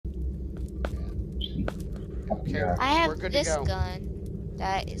Okay, Yeah. I we're have good this to go. gun.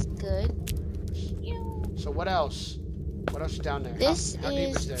 That is good. So what else? What else is down there? This how deep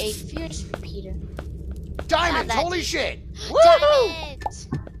is is this? a fierce repeater. Diamonds! that Holy deep. shit! Woohoo! Diamonds!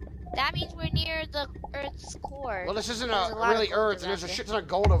 That means we're near the Earth's core. Well, this isn't There's a a lot of really gold Earth, and around there's a here. shit ton of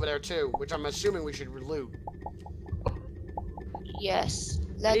gold over there too, which I'm assuming we should loot. Yes.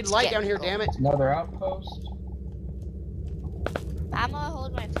 I need light down here, gold. damn it. Another outpost. I'm gonna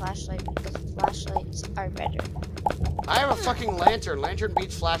hold my flashlight because flashlights are better. I have a fucking lantern. Lantern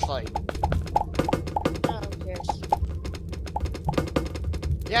beats flashlight. Oh, who cares?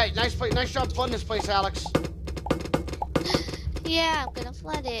 Yeah, nice job flooding this place, Alex. Yeah, I'm gonna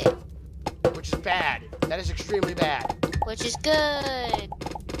flood it. Which is bad. That is extremely bad. Which is good.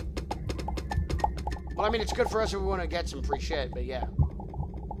 Well, I mean, it's good for us if we want to get some free shit, but yeah.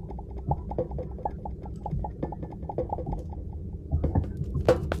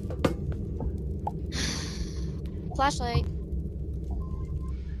 Flashlight.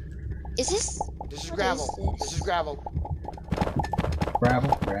 Is this? This is What gravel. is this? This is gravel.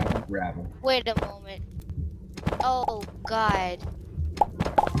 Gravel, gravel, gravel. Wait a moment. Oh God.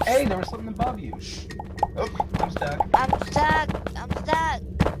 Hey, there was something above you. Oh, I'm stuck. I'm stuck. I'm stuck.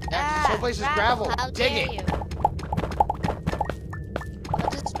 Yeah, this whole place is gravel. How Dig dare it. you?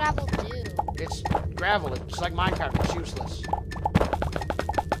 What does gravel do? It's gravel. It's like Minecraft. It's useless.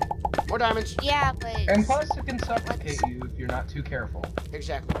 More diamonds. Yeah, but. And plus, it can suffocate you if you're not too careful.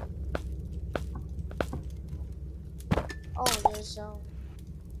 Exactly. Oh, there's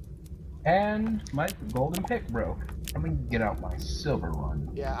And my golden pick broke. Let me get out my silver one.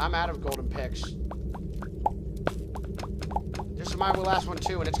 Yeah, I'm out of golden picks. This is my last one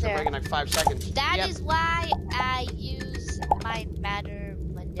too, and it's gonna There. break in like 5 seconds. That Yep. is why I use my matter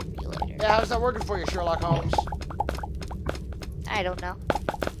manipulator. Yeah, how's that working for you, Sherlock Holmes? I don't know.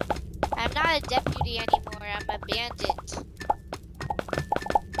 I'm not a deputy anymore. I'm a bandit.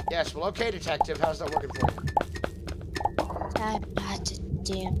 Yes, well, okay, detective. How's that working for you? I'm not a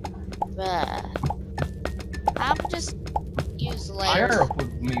damn. I'm just use layers. Sheriff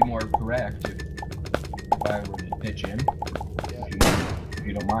would be more correct if I were to pitch in. Yeah. If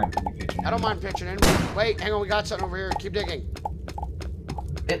you don't mind, can you pitch in? I don't mind pitching in. Wait, hang on, we got something over here. Keep digging.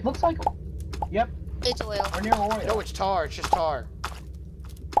 It looks like. Yep, It's oil. we're near oil. No, it's tar. It's just tar.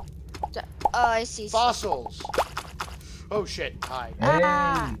 Oh, I see. Fossils. Oh shit. Hi. Hey.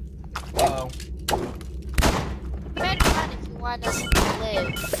 Ah. Uh-oh. You better run if you want us to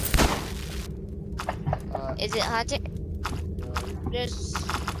live. Is it haunted? There's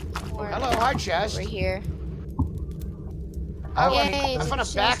more Hello, hi, chest. over here. Oh, Yay, I found a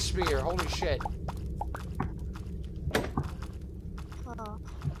it's back just- spear. Holy shit.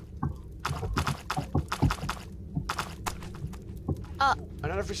 Oh.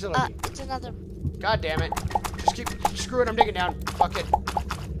 Another facility. It's another. God damn it. Just keep screw it. I'm digging down. Fuck it.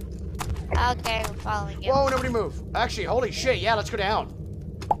 Okay, I'm following you. Whoa, nobody move. Actually, holy shit. Yeah, let's go down.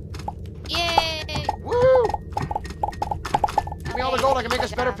 Yay! Woo! Give me all the gold. I can make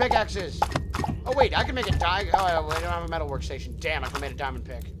us better pickaxes. Oh, wait. I can make a die. Oh, wait, I don't have a metal workstation. Damn, I can make a diamond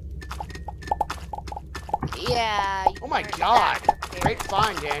pick. Yeah. Oh my you're god. that prepared. Great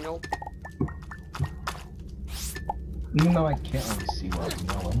find, Daniel. Even though I can't really see what I'm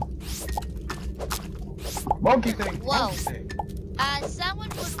going. Monkey thing! Whoa. Monkey thing! Someone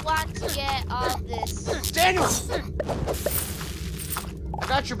would want to get all this. Daniel! I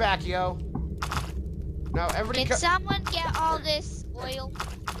got your back, yo. Now, everybody Can someone get all this oil?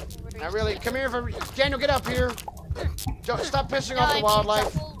 Now, really, come here. Daniel, get up here. Don't, stop pissing off the It's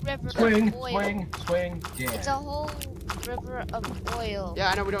wildlife. a whole river Swing, of oil. swing, swing, yeah. It's a whole river of oil. Yeah,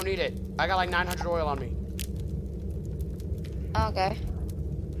 I know we don't need it. I got like 900 oil on me. Okay.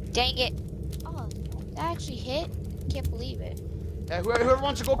 Dang it. Oh, that actually hit? Can't believe it. Yeah, whoever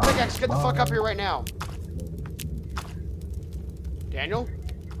wants a gold pickaxe, get the fuck up here right now. Daniel?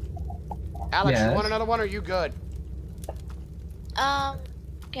 Alex, you Yes? want another one or are you good?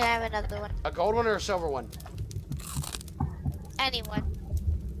 Can I have another one? A gold one or a silver one? Anyone.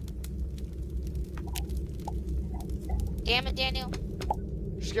 Damn it, Daniel.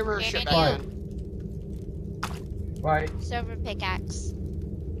 Just give her her Damn shit it, back, Daniel. man. Right, Silver pickaxe.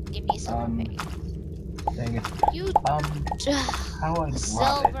 Give me silver pickaxe. dang it. You How do I drop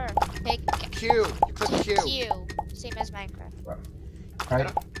silver pickaxe. Q. You click Q. Q. Same as Minecraft. it?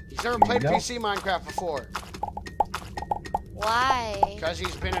 Right, He's never Here played you go. PC Minecraft before. Why? Because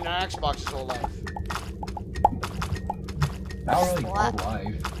he's been in an Xbox his whole life. not really What? whole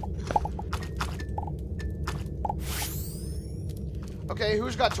life. Okay,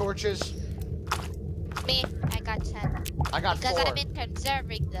 who's got torches? Me. I got 10. I got Because 4. I've been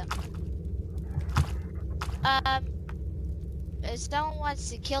conserving them. If someone wants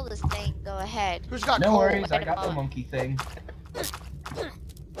to kill this thing, go ahead. Who's got No coal? worries, I got the monkey thing.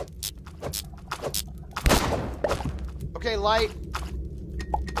 Okay, light.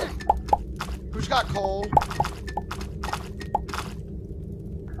 Who's got coal?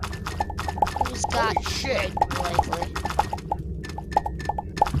 Who's got Holy shit. lately?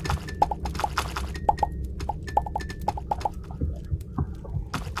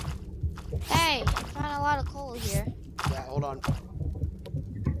 Hey, I found a lot of coal here. Yeah, hold on.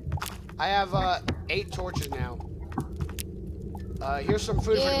 I have 8 torches now. Here's some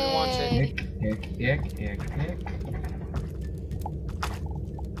food if anybody wants it. Ick.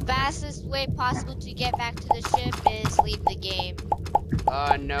 Fastest way possible to get back to the ship is leave the game.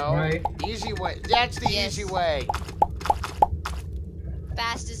 No. Right. Easy way. That's the Yes. easy way.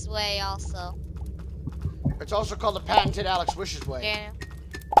 Fastest way also. It's also called the patented Alex Wishes way.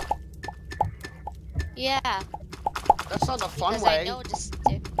 Yeah. That's not the fun Because way. I know this.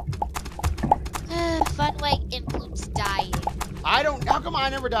 Fun way includes dying. I don't. How come I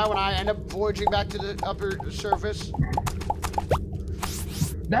never die when I end up voyaging back to the upper surface?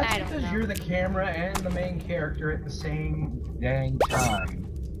 That's I don't because know. you're the camera and the main character at the same dang time.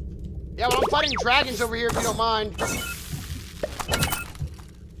 Yeah, well, I'm fighting dragons over here if you don't mind.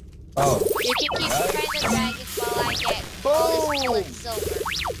 Oh. You can keep fighting the dragons while I get all this coal and silver.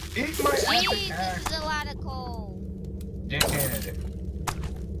 Eat my epic Jesus, axe, this is a lot of coal. dickhead.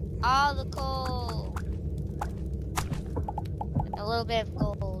 All the coal. A little bit of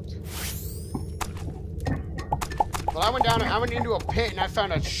gold. Well, I went into a pit and I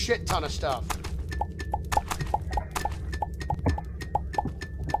found a shit ton of stuff.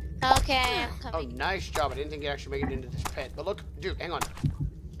 Okay, I'm Oh, coming. nice job. I didn't think you'd actually make it into this pit. But look, dude, hang on.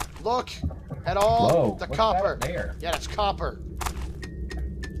 Look at all Whoa, the what's copper. that there? Yeah, that's copper.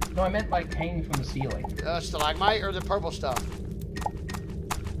 No, I meant like hanging from the ceiling. Stalagmite or the purple stuff?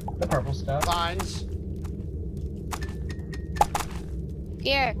 The purple stuff. Vines.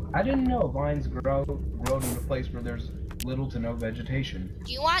 Here, I didn't know vines grow in a place where there's little to no vegetation.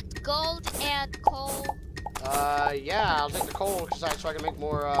 do you want gold and coal? Yeah, I'll take the coal so I can make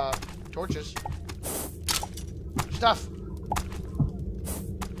more, torches. Stuff.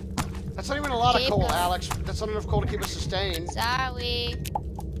 That's not even a lot of Keep coal, them. Alex. That's not enough coal to keep us sustained. Sorry.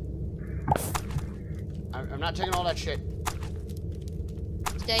 I'm not taking all that shit.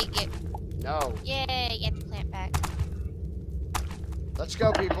 Take it. No. Yay, get the plant back. Let's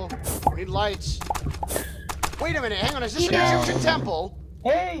go, people. We need lights. Wait a minute. Hang on. Is this an Yeah. Egyptian temple?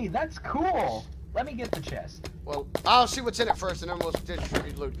 Hey, that's cool! Let me get the chest. Well, I'll see what's in it first, and then we'll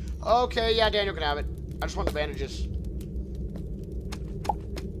distribute loot. Okay, yeah, Daniel can have it. I just want the bandages.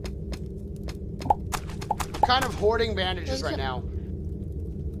 I'm kind of hoarding bandages right now.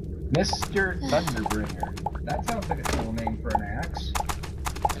 Mr. Thunderbringer. That sounds like a cool name for an axe.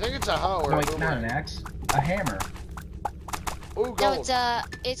 I think it's a hoe or No, a wait, not boomerang. an axe. A hammer. Ooh, No, gold. it's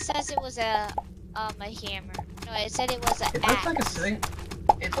it says it was a hammer. No, it said it was an It axe. looks like a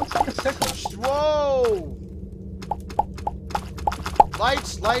it looks like a sickle. Whoa!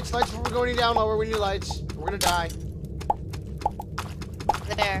 Lights before we go any down lower. We need lights. We're gonna die.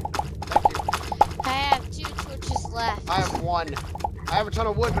 There. Thank you. I have 2 torches left. I have 1. I have a ton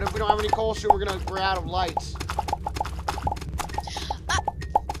of wood, but if we don't have any coal soon, we're out of lights.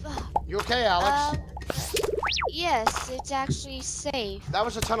 You okay, Alex? Yes, it's actually safe. That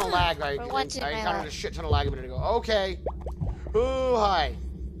was a ton of lag. I For once in my encountered a life. shit ton of lag a minute ago. Okay. Ooh, hi.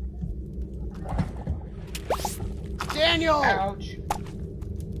 Daniel! Ouch.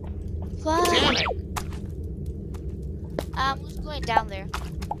 Fuck. Damn it! Who's going down there?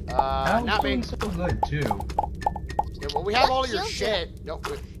 That Not was me. doing so good too. Yeah, well, we have all your Killed shit. No,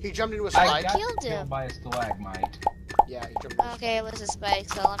 he jumped into a I slide. got killed him. killed by a stalagmite. Yeah, he jumped into a Okay, it was a spike,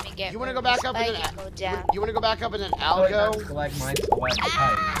 so let me get You wanna rid go of the back up and spike then go down. You wanna go back up and then Oh, I'll wait, not go? stalagmite,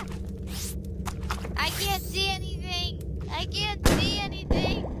 stalactite. I can't see anything. I can't see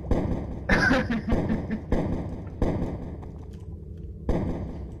anything.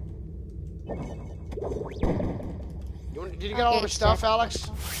 Did you get all of Okay, his stuff, sir. Alex?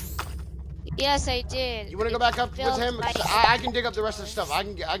 Yes, I did. You wanna go back up with filled him? by- 'Cause I can dig up the rest of the stuff. I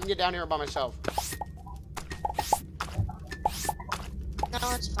can get down here by myself.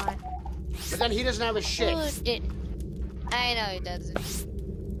 No, it's fine. But then he doesn't have his shit. Who did? I know he doesn't.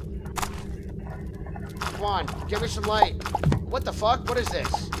 Come on, give me some light. What the fuck? What is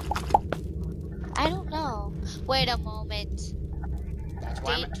this? I don't know. Wait a moment. That's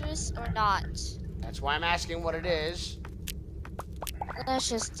why Dangerous or not? I'm asking what it is. Let's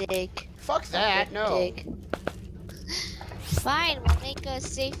just dig. Fuck that. No. Dig. Fine, we'll make a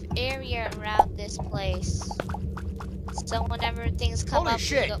safe area around this place. So whenever things come Holy up,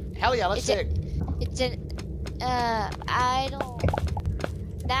 shit! Hell yeah, let's dig. I don't.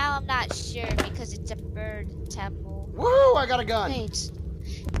 Now I'm not sure because it's a bird temple. Woo! I got a gun. Wait.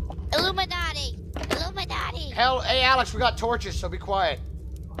 Illuminati! Illuminati! Hell, hey Alex, we got torches, so be quiet.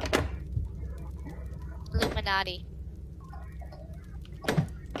 Illuminati.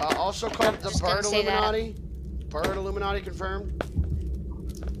 Also called the Just bird gonna say that. Illuminati. Bird Illuminati confirmed.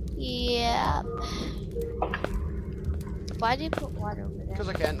 Yeah. Why did you put water over there? Because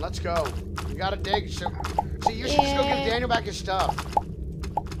I can. Let's go. We gotta dig. So, see, you should just go give Daniel back his stuff.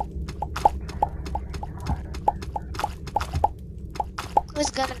 It's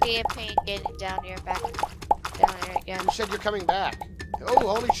gonna be a pain getting down here, back down here again. You said you're coming back.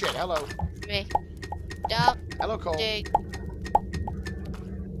 Oh, holy shit. Hello. Me. Dump. Hello, Cole. Dig.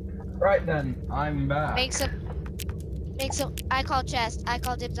 Right then, I'm back. Make some. I call chest. I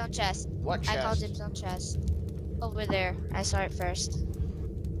call dibs on chest. What chest? I call dibs on chest. Over there. I saw it first.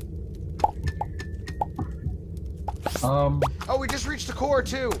 Oh, we just reached the core,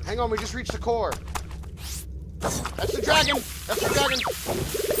 too. Hang on, we just reached the core. That's the dragon. That's the dragon.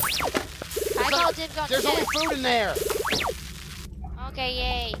 I call dibs on There's chest. only food in there. Okay,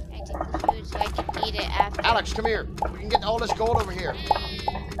 yay. I take the food so I can eat it after. Alex, come here. We can get all this gold over here.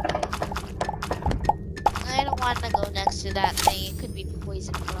 I don't want to go next to that thing. It could be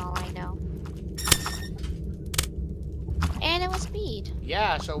poison for all I know. And it was speed.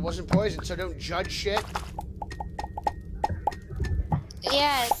 Yeah, so it wasn't poison, so don't judge shit.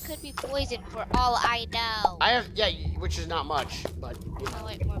 Yeah, it could be poison for all I know. I have, yeah, which is not much, but, you know. Oh,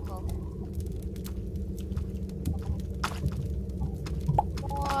 wait, more coal.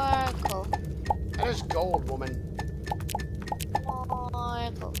 More coal. That is gold, woman. More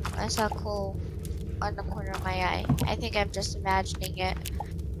coal. I saw coal on the corner of my eye. I think I'm just imagining it.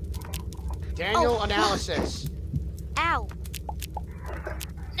 Daniel, Oh, analysis. Ow!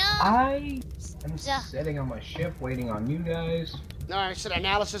 No! I am Duh. sitting on my ship waiting on you guys. No, I said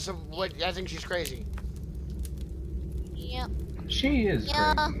analysis of what, I think she's crazy. Yep. She is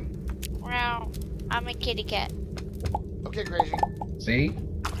Yeah. crazy. Wow. I'm a kitty cat. Okay, crazy. See?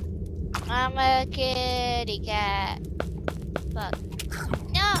 I'm a kitty cat. Fuck.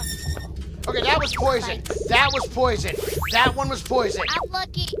 No! Okay, that was poison. That was poison. That one was poison. I'm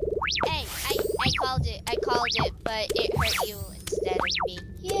lucky. Hey, I called it. I called it, but it hurt you instead of me.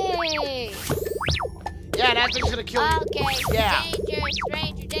 Yay! Yeah, that thing's gonna kill you. Okay. Yeah. Danger,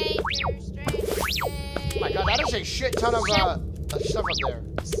 stranger, danger, stranger, danger. Oh my god, that is a shit ton of stuff up there.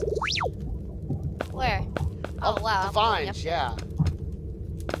 Where? Oh wow. The I'm going up vines, yeah.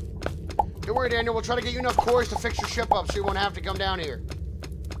 Don't worry, Daniel. We'll try to get you enough cores to fix your ship up so you won't have to come down here.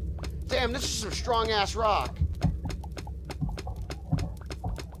 Damn, this is some strong-ass rock.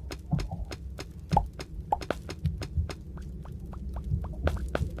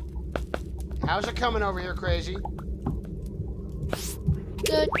 How's it coming over here, crazy?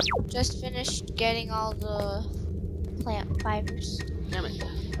 Good. Just finished getting all the plant fibers. Damn it.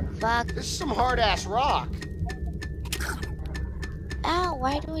 Fuck. This is some hard-ass rock. Ow,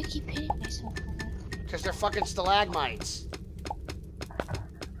 why do I keep hitting myself? Because they're fucking stalagmites.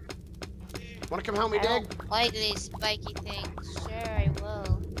 Wanna come help me I dig? don't like these spiky things. Sure, I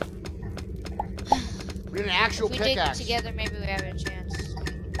will. We need an actual If we dig pickaxe. together, maybe we have a chance.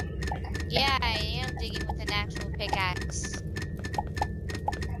 Yeah, I am digging with an actual pickaxe.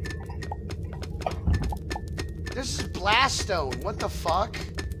 This is blast stone. What the fuck?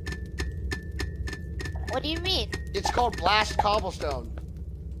 What do you mean? It's called blast cobblestone.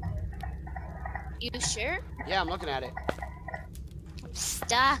 You sure? Yeah, I'm looking at it. I'm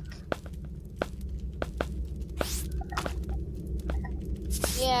stuck.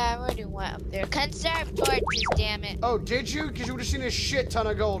 Yeah, I already went up there. Conserve torches, damn it. Oh, did you? Because you would have seen a shit ton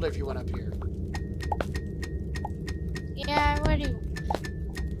of gold if you went up here. Yeah, I already...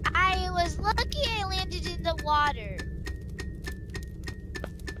 I was lucky I landed in the water.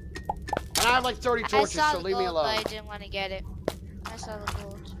 And I have like 30 torches, I saw so the leave me gold, alone. but I didn't want to get it. I saw the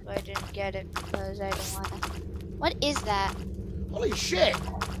gold, but I didn't get it because I didn't want to. What is that? Holy shit!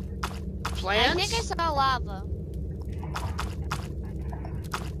 Plants? I think I saw lava.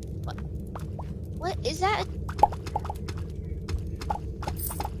 What is that?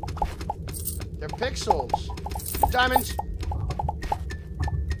 They're pixels. Diamonds.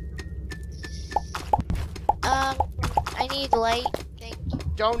 I need light. Thank you.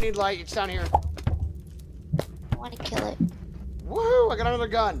 Don't need light. It's down here. I want to kill it. Woohoo! I got another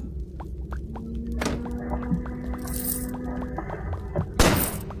gun.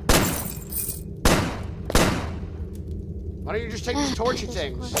 Why don't you just take these torchy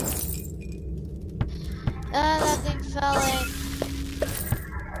things? That thing fell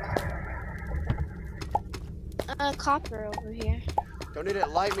in. Copper over here. Don't need it.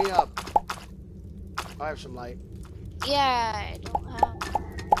 Light me up. I have some light. Yeah, I don't have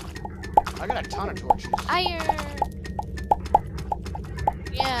I got a ton of torches. iron.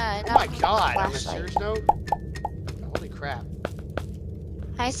 Yeah. And Oh my I'm god, on a flashlight. serious note? Holy crap.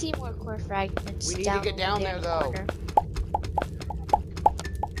 I see more core fragments. We need to get down there, though.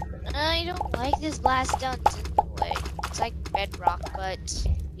 I don't like this blast stone in the way. It's like bedrock, but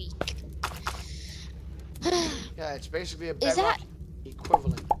weak. Yeah, it's basically a Is bedrock that-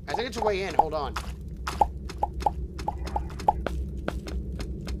 equivalent. I think it's a way in. Hold on.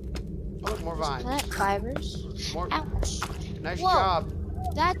 Oh, look, more vines. Plant fibers. More. Ouch. Nice Whoa. job.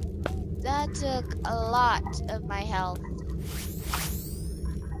 That took a lot of my health.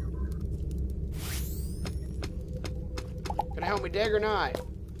 Gonna help me dig or not?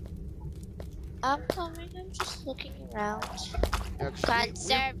 I'm coming. I'm just looking around. Yeah, 'cause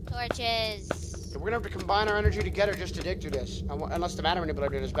Conserve torches. we're gonna have to combine our energy together just to dig through this. Unless the matter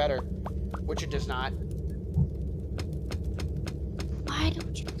manipulator does better. Which it does not. Why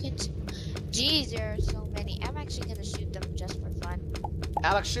don't you Jeez, there are so many. I'm actually gonna shoot them just for fun.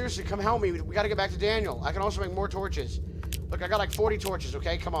 Alex, seriously, come help me. We gotta get back to Daniel. I can also make more torches. Look, I got like 40 torches,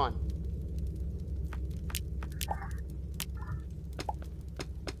 okay? Come on.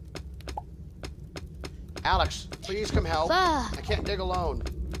 Alex, please come help. Fuck. I can't dig alone.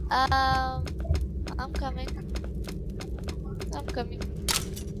 I'm coming. I'm coming.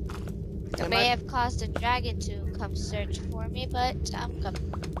 I may have caused a dragon to come search for me, but I'm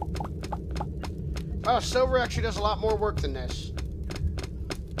coming. Oh, silver actually does a lot more work than this.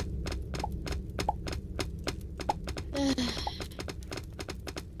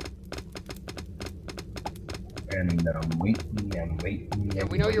 And I'm waiting and waiting. Yeah,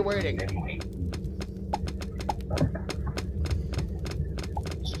 we know you're waiting. And waiting.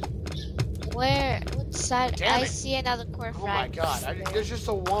 Where? What side? Damn I it. see another core Oh my fragment. god, there's just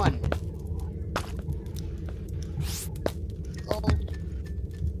the one. Gold.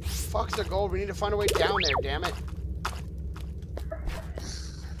 Fuck the gold, we need to find a way down there, damn it.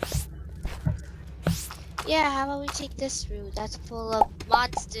 Yeah, how about we take this route? That's full of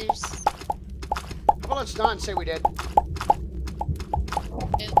monsters. How about let's not and say we did?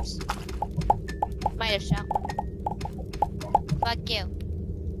 Oops. Might have shot. Fuck you.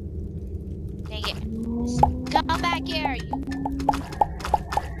 Dang it. Come back here, you.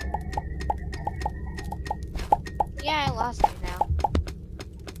 Yeah, I lost you now.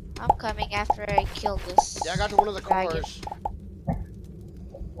 I'm coming after I kill this. Yeah, I got to one of the dragon. cores.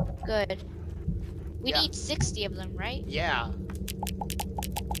 Good. We Yeah. need 60 of them, right? Yeah.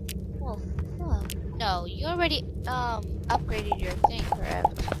 Well, fuck. No, you already upgraded your thing,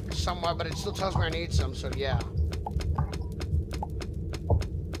 correct? Somewhat, but it still tells me I need some, so yeah.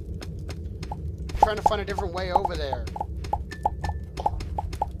 Trying to find a different way over there.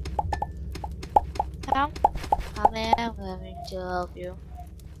 I'm coming to help you.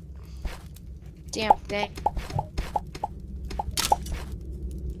 Damn thing.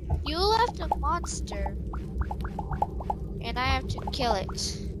 You left a monster. And I have to kill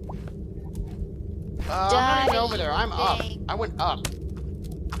it. I'm not even over there. I'm up. Thing. I went up.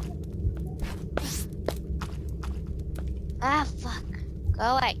 Ah, fuck. Go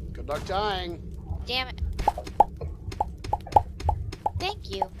away. Good luck dying. Damn it. Thank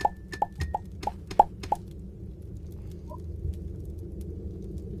you.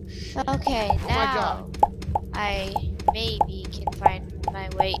 Okay, Oh my now god. I maybe can find my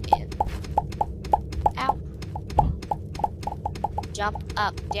way in. Ow. Jump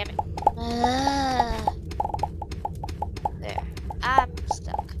up, damn it. There. I'm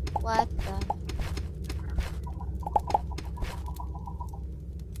stuck. What the?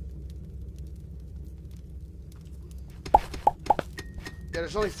 Yeah,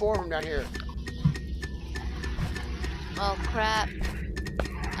 there's only 4 of them down here. Oh crap.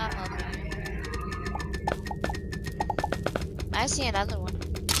 I'm over here. I see another one.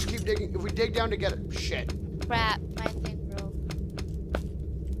 Just keep digging. If we dig down together. Shit. Crap, my thing broke.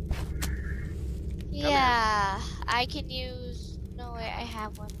 Yeah, I can use... No way, I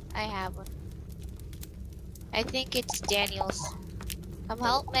have one. I have one. I think it's Daniel's. Come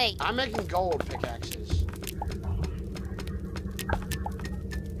help me. I'm making gold pickaxes.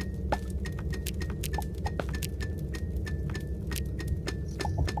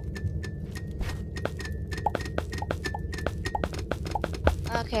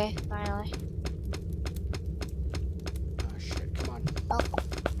 Okay, finally. Oh shit, come on.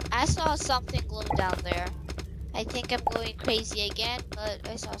 I saw something glow down there. I I think I'm going crazy again, but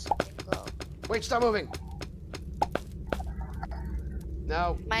I saw something glow. Wait, stop moving.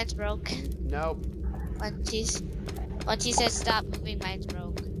 No. Mine's broke. No. Once he said stop moving, mine's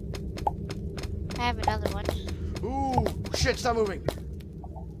broke. I have another one. Ooh, shit, stop moving.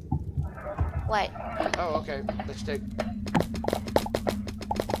 What? Oh, okay. Let's take.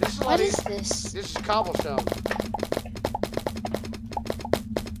 This is a lot What is easier. this? This is cobblestone.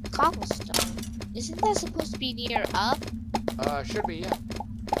 Cobblestone. Isn't that supposed to be near up? Should be, yeah.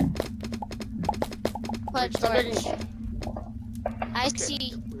 Put Stop making. torch. I Okay,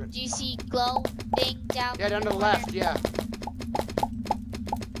 see. we're good. Do you see glow thing down? Yeah, down to the corner? left, yeah.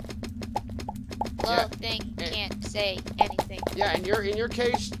 Glow Yeah. thing Eh. can't say anything. Yeah, and in your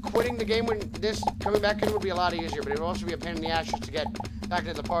case, quitting the game when this coming back in would be a lot easier, but it would also be a pain in the ass just to get back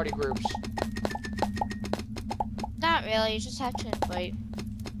into the party groups. Not really. You just have to invite.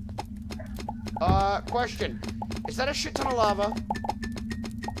 Question. Is that a shit ton of lava?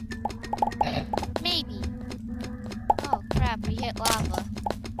 Maybe. Oh crap! We hit lava.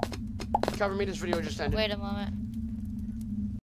 Cover me, this video just ended. Wait a moment.